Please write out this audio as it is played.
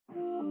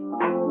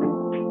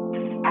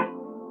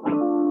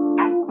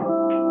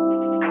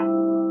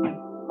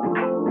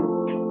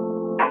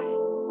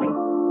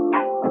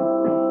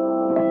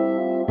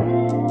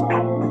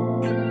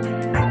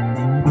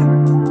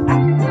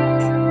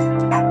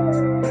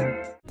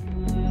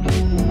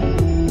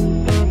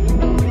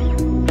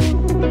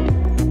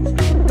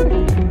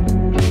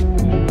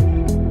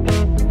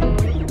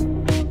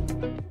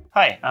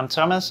Hi, I'm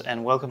Thomas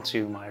and welcome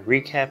to my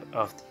recap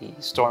of the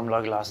Storm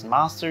Lucky Larsen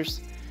Masters.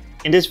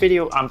 In this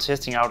video I'm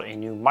testing out a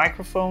new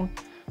microphone,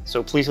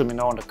 so please let me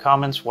know in the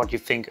comments what you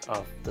think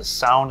of the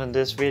sound in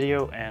this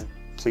video and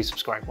please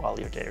subscribe while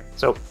you're there.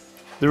 So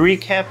the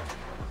recap,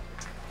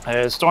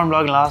 Storm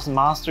Lucky Larsen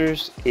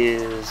Masters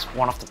is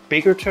one of the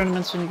bigger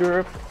tournaments in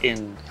Europe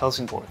in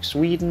Helsingborg,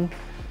 Sweden.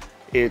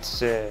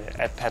 It's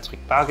at Patrick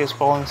Bagge's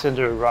bowling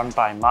center run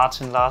by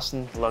Martin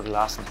Larsen, Lucky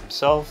Larsen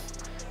himself,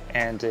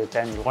 and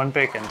Daniel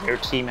Rundbeck and their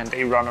team, and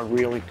they run a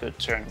really good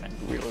tournament,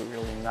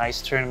 really nice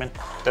tournament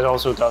that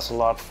also does a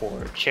lot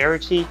for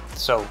charity.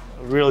 So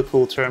a really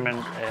cool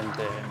tournament, and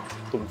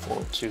looking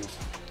forward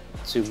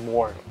to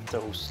more of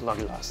those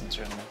Lucky Larsen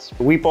tournaments.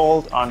 We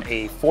bowled on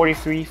a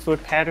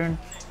 43-foot pattern.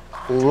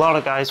 A lot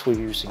of guys were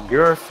using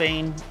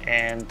urethane,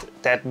 and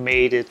that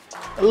made it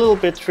a little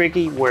bit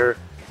tricky where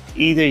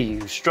either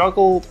you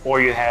struggled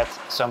or you had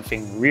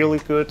something really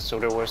good, so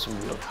there were some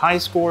really high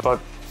scores, but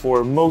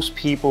for most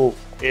people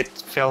it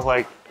felt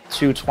like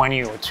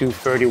 220 or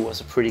 230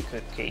 was a pretty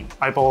good game.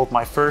 I bowled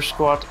my first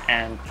squad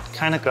and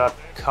kind of got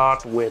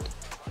caught with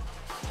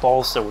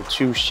balls that were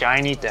too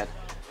shiny, that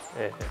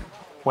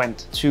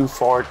went too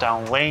far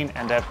down lane,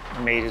 and that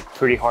made it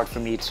pretty hard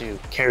for me to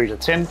carry the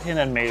 10 pin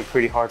and made it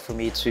pretty hard for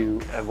me to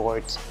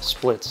avoid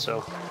splits.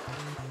 So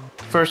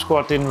first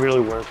squad didn't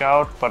really work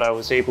out, but I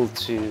was able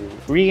to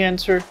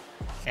re-enter,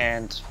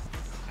 and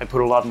I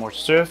put a lot more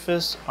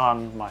surface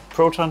on my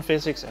proton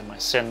physics and my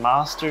Zen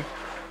master,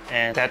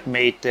 and that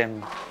made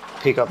them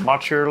pick up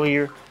much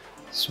earlier,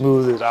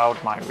 smoothed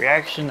out my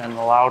reaction, and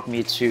allowed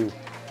me to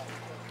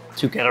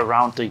get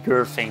around the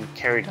urethane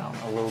carry down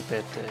a little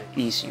bit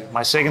easier.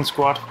 My second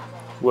squad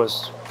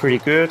was pretty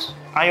good.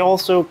 I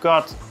also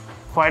got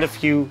quite a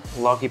few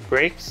lucky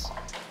breaks,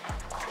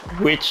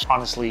 which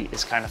honestly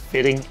is kind of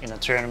fitting in a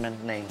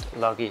tournament named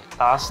Lucky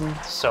Larsen,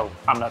 so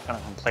I'm not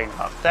gonna complain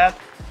about that.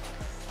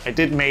 I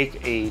did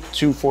make a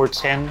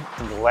 2-4-10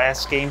 in the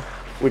last game,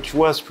 which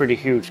was pretty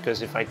huge,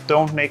 because if I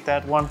don't make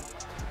that one,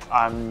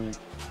 I'm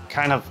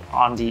kind of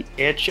on the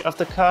edge of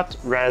the cut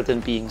rather than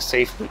being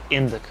safely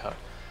in the cut.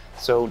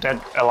 So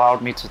that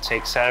allowed me to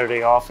take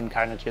Saturday off and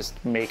kind of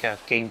just make a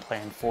game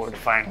plan for the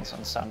finals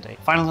on Sunday.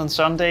 Finals on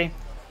Sunday,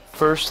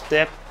 first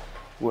step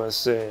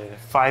was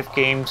 5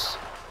 games,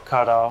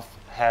 cut off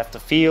half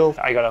the field.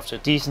 I got off to a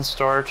decent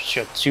start,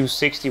 shot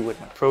 260 with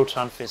my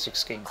proton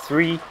physics game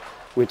 3,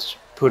 which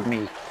put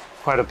me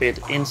quite a bit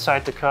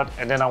inside the cut,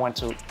 and then I went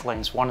to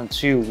lanes 1 and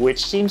 2,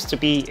 which seems to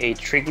be a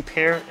tricky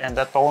pair in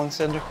that bowling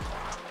center,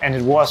 and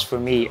it was for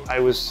me. I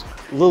was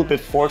a little bit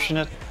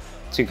fortunate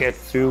to get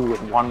through with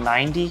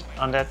 190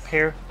 on that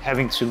pair,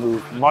 having to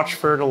move much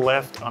further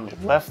left on the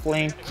left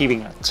lane,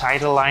 keeping a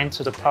tighter line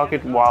to the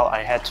pocket while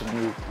I had to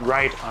move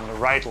right on the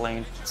right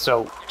lane.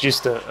 So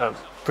just a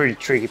pretty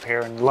tricky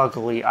pair, and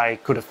luckily I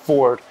could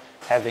afford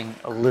having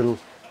a little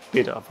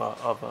bit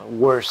of a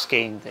worse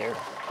game there.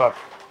 But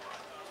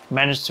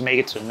managed to make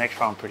it to the next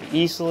round pretty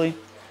easily.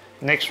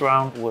 Next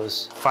round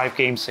was 5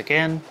 games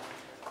again,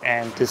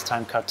 and this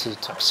time cut to the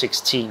top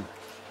 16.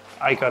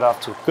 I got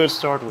off to a good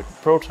start with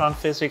proton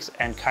physics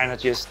and kind of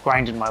just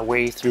grinded my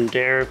way through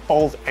there.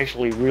 Bowled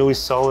actually really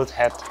solid,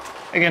 had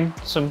again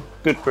some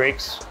good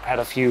breaks, had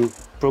a few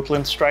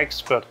Brooklyn strikes,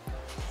 but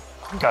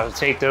gotta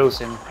take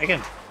those, and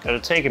again, gotta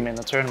take them in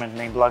a tournament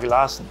named Lucky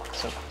Larsen.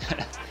 So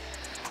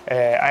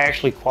I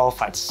actually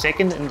qualified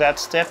second in that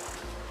step,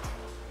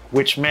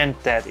 which meant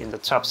that in the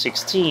top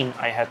 16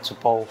 I had to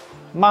bowl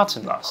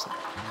Martin Larsen.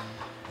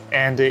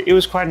 And it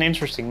was quite an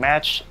interesting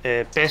match,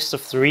 best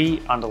of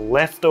 3 on the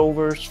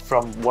leftovers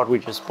from what we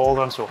just bowled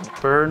on, so on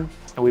burn,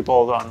 and we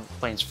bowled on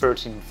lanes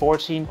 13 and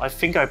 14. I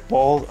think I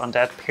bowled on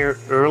that pair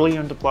early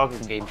on the block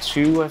in game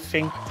 2, I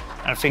think,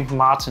 and I think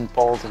Martin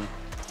bowled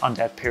on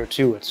that pair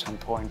too at some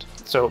point.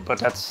 So, but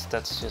that's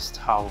just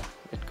how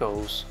it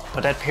goes.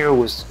 But that pair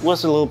was a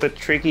little bit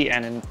tricky,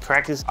 and in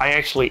practice I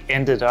actually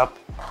ended up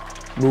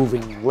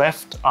moving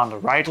left on the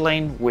right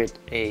lane with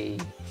a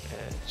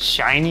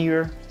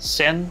shinier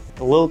Zen,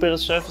 a little bit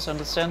of surface on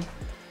the Zen,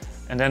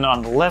 and then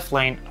on the left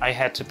lane I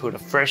had to put a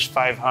fresh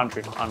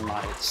 500 on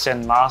my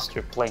Zen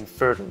master playing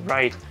further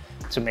right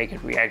to make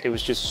it react. It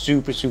was just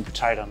super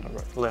tight on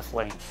the left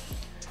lane.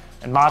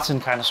 And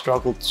Martin kind of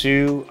struggled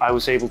too. I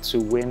was able to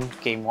win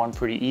game 1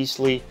 pretty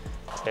easily.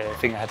 I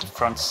think I had the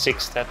front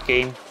 6 that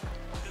game.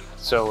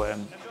 So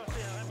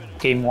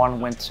game 1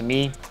 went to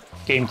me.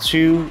 Game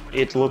 2,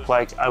 it looked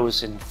like I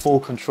was in full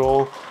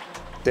control.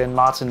 Then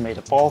Martin made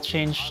a ball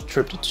change,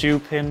 tripped a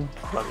 2-pin,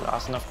 Lucky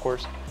Larsen of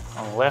course,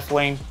 on the left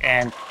lane,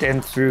 and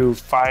then threw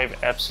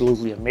 5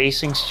 absolutely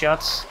amazing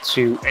shots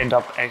to end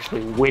up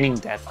actually winning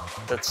that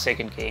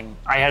second game.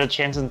 I had a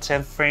chance in the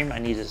 10th frame, I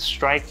needed a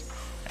strike,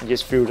 and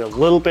just threw it a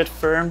little bit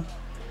firm,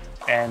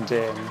 and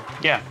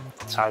yeah,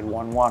 tied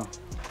 1-1.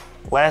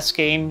 Last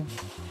game,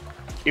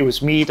 it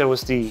was me that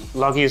was the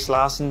luckiest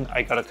Larsen.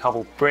 I got a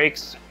couple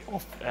breaks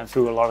and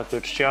threw a lot of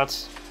good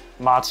shots.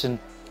 Martin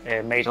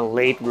made a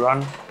late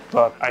run,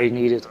 but I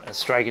needed a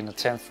strike in the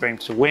 10th frame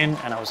to win,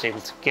 and I was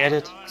able to get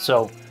it.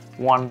 So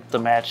won the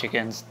match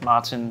against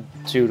Martin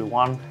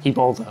 2-1. He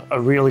bowled a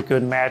really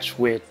good match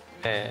with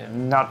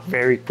not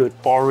very good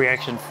ball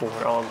reaction for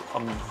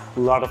a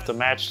lot of the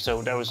match,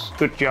 so that was a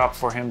good job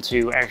for him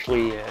to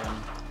actually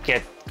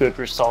get good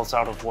results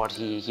out of what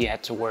he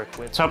had to work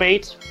with. Top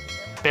 8,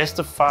 best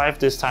of 5,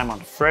 this time on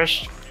the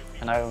fresh,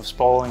 and I was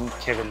bowling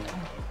Kevin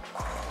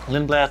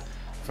Lindblad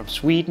from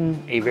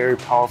Sweden, a very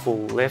powerful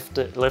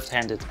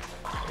left-handed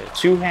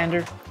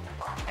two-hander,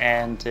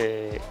 and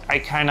I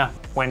kind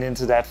of went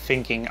into that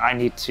thinking I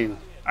need to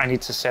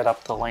set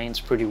up the lanes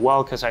pretty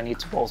well because I need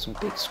to bowl some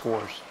big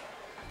scores.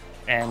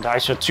 And I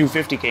shot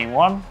 250 game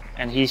 1,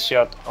 and he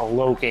shot a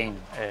low game,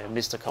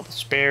 missed a couple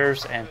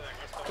spares, and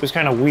it was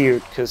kind of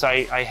weird because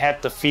I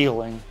had the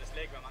feeling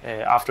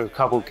after a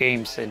couple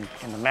games in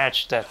the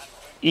match that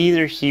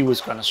either he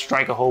was going to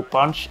strike a whole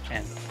bunch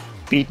and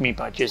beat me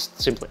by just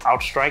simply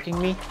outstriking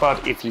me,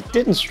 but if he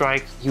didn't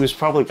strike, he was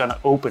probably going to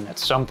open at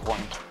some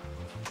point.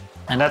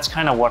 And that's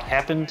kind of what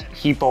happened.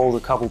 He bowled a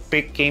couple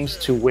big games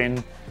to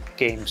win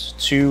games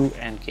 2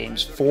 and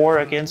games 4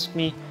 against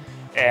me,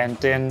 and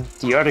then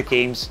the other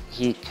games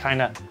he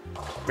kind of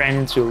ran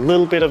into a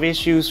little bit of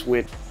issues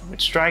with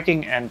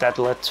striking, and that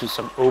led to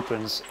some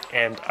opens,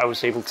 and I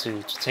was able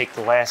to take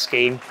the last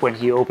game when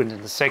he opened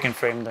in the 2nd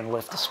frame, then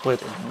left the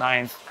split in the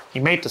 9th. He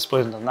made the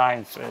split in the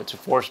 9th to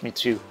force me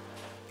to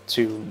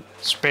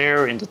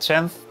spare in the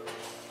 10th,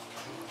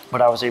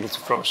 but I was able to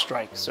throw a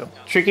strike. So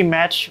tricky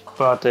match,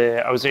 but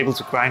I was able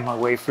to grind my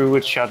way through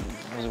it. Shot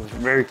was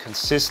very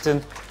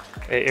consistent,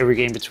 every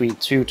game between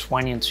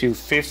 220 and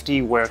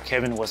 250, where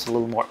Kevin was a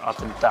little more up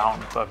and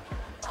down, but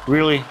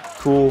really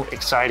cool,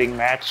 exciting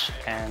match,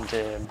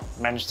 and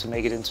managed to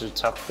make it into the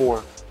top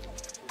 4.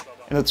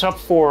 In the top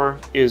 4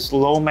 is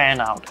low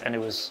man out, and it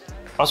was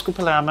Oscar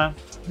Palermo,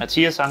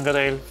 Mathias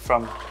Angerdal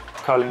from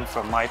Kolding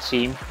from my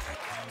team,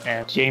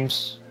 and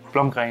James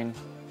Blomgren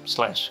 /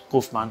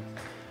 Grufman.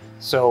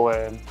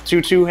 So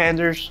 2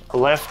 two-handers, a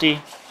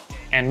lefty,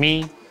 and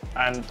me,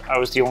 and I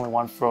was the only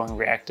one throwing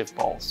reactive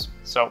balls.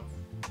 So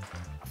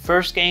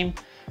first game,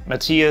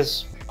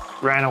 Mathias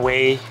ran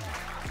away.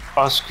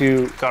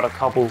 Oscar got a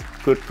couple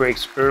good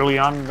breaks early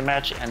on in the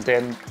match and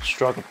then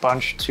struck a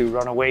bunch to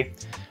run away.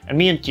 And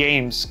me and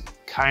James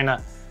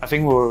I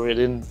think we were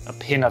within a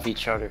pin of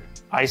each other.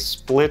 I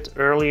split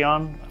early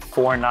on,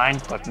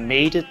 4-9, but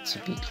made it to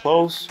be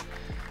close.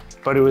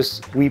 But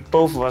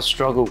both of us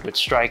struggled with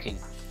striking.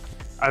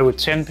 I would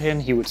 10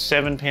 pin, he would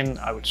 7 pin,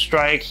 I would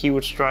strike, he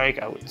would strike,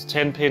 I would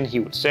 10 pin, he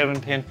would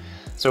 7 pin.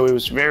 So it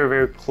was very,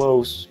 very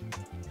close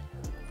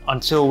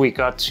until we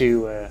got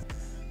to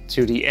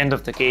the end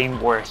of the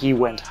game where he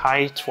went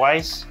high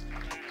twice.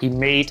 He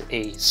made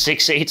a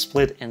 6-8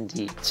 split in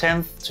the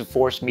 10th to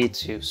force me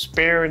to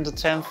spare in the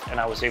 10th, and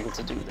I was able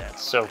to do that.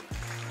 So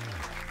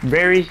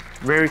very,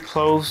 very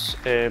close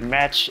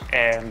match,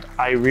 and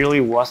I really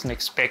wasn't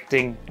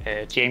expecting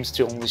James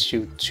to only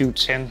shoot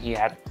 210. He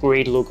had a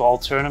great look all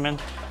tournament,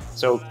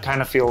 so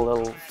kind of feel a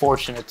little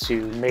fortunate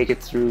to make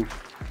it through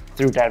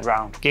that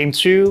round. Game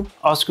 2,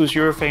 Oscar's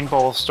Eurofane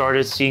ball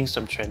started seeing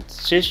some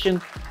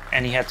transition,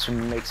 and he had to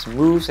make some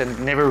moves and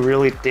never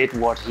really did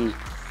what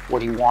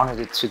he wanted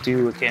it to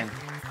do again.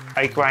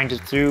 I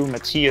grinded through,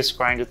 Mathias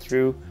grinded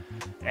through,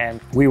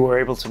 and we were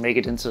able to make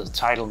it into the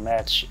title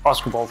match.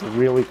 Oscar bowled a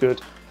really good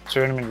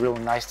tournament,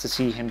 really nice to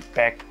see him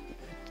back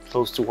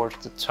close towards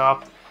the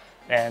top,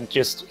 and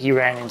just he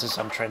ran into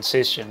some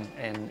transition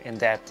in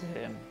that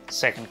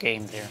second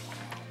game there.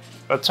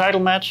 A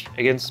title match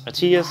against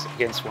Mathias,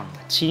 against one of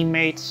my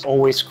teammates.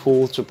 Always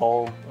cool to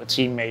bowl a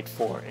teammate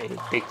for a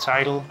big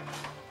title.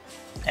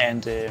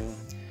 And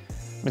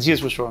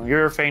Mathias was throwing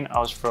Eurofane, I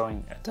was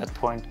throwing, at that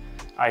point,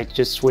 I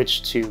just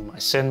switched to my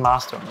Zen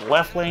Master on the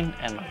left lane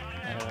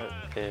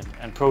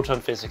and Proton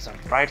Physics on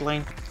the right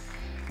lane.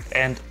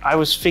 And I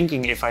was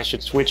thinking if I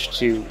should switch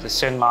to the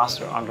Zen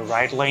Master on the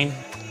right lane,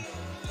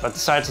 but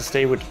decided to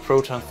stay with the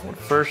Proton for the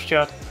first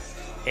shot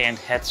and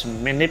had to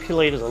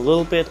manipulate it a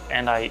little bit,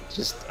 and I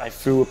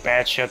threw a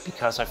bad shot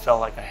because I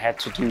felt like I had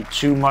to do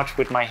too much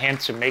with my hand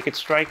to make it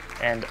strike,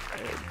 and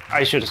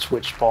I should have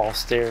switched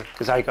balls there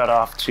because I got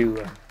off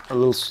to a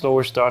little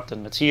slower start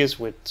than Mathias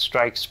with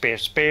strike, spare,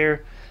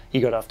 spare. He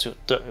got off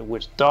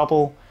with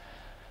double.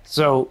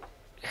 So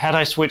had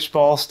I switched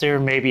balls there,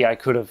 maybe I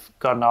could have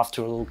gotten off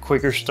to a little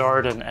quicker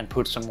start and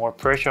put some more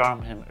pressure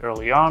on him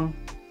early on.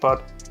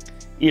 But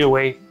either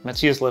way,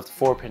 Mathias left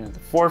the 4-pin in the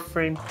 4th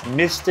frame,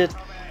 missed it.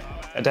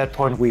 At that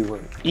point we were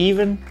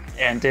even,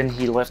 and then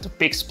he left a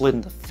big split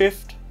in the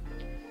 5th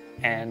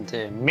and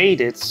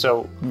made it.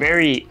 So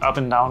very up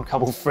and down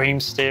couple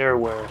frames there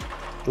where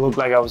it looked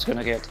like I was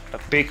gonna get a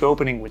big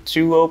opening with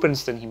 2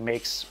 opens, then he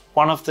makes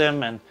one of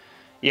them, and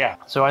yeah.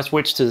 So I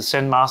switched to the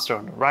Zen Master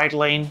on the right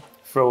lane,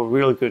 throw a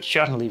really good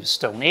shot and leave a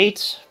stone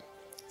 8.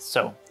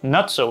 So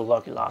not so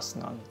lucky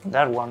Larsen on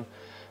that one,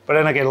 but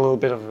then I get a little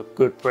bit of a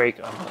good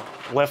break on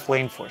the left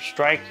lane for a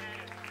strike,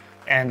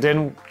 and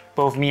then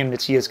both me and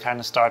Mathias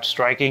kind of start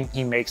striking.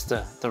 He makes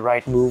the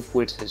right move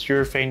with his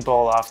Eurofane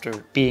ball after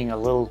being a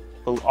little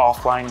little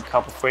offline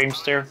couple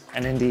frames there.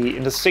 And in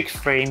the 6th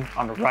frame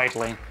on the right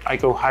lane, I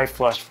go high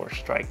flush for a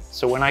strike.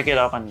 So when I get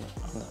up on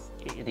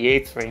the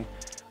 8th frame,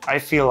 I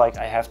feel like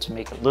I have to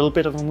make a little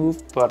bit of a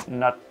move, but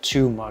not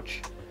too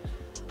much.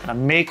 I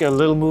make a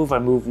little move, I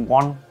move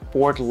 1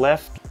 board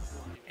left,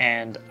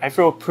 and I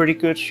throw a pretty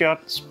good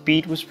shot.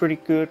 Speed was pretty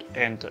good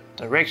and the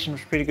direction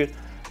was pretty good,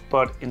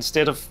 but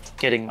instead of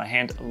getting my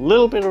hand a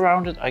little bit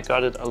around it, I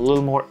got it a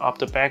little more up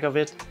the back of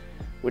it,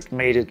 which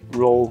made it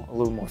roll a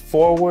little more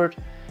forward,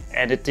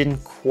 and it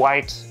didn't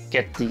quite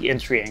get the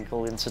entry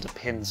angle into the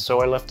pin.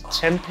 So I left a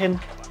 10 pin,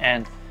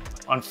 and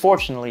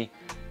unfortunately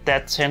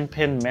that 10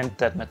 pin meant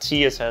that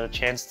Matthias had a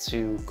chance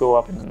to go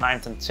up in the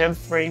 9th and 10th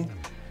frame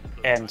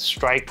and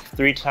strike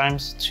 3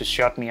 times to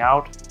shut me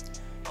out.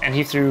 And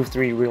he threw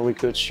 3 really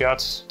good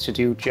shots to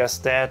do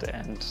just that,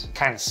 and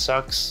kind of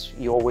sucks.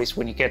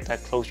 When you get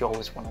that close, you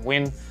always want to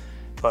win.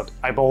 But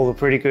I bowled a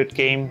pretty good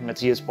game,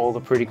 Matthias bowled a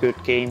pretty good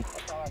game.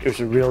 It was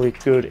a really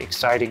good,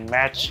 exciting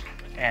match,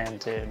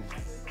 and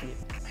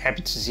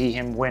happy to see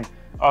him win.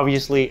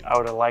 Obviously, I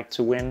would have liked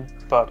to win,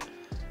 but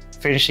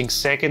finishing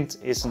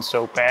 2nd isn't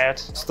so bad.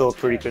 Still a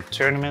pretty good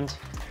tournament,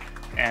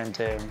 and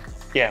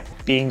yeah,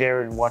 being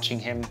there and watching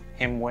him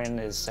win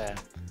is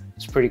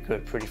pretty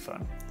good, pretty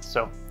fun.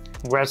 So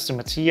congrats to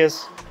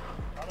Matthias,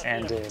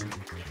 and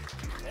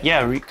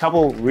yeah, a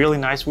couple really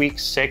nice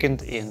weeks.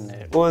 2nd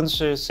in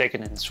Odense,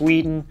 2nd in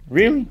Sweden.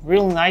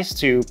 Really nice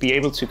to be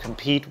able to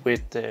compete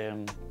with,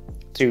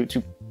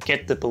 to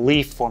get the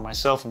belief for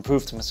myself and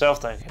prove to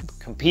myself that I can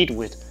compete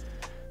with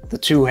the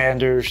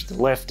two-handers, the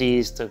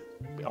lefties,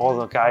 all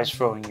the guys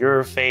throwing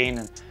Eurofane,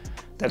 and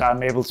that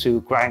I'm able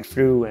to grind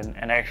through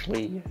and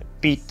actually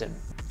beat them.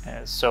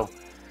 So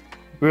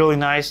really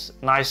nice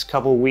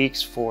couple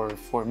weeks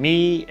for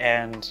me,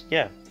 and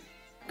yeah,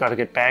 got to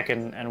get back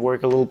and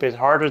work a little bit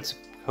harder to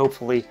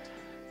hopefully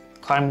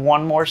climb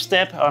 1 more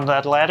step on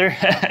that ladder.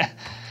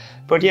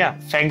 But yeah,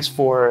 thanks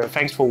for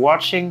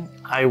watching.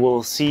 I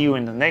will see you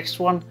in the next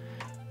one.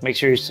 Make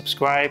sure you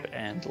subscribe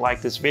and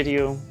like this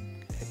video,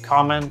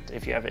 comment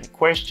if you have any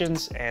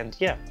questions, and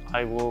yeah,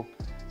 I will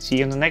see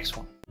you in the next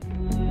one.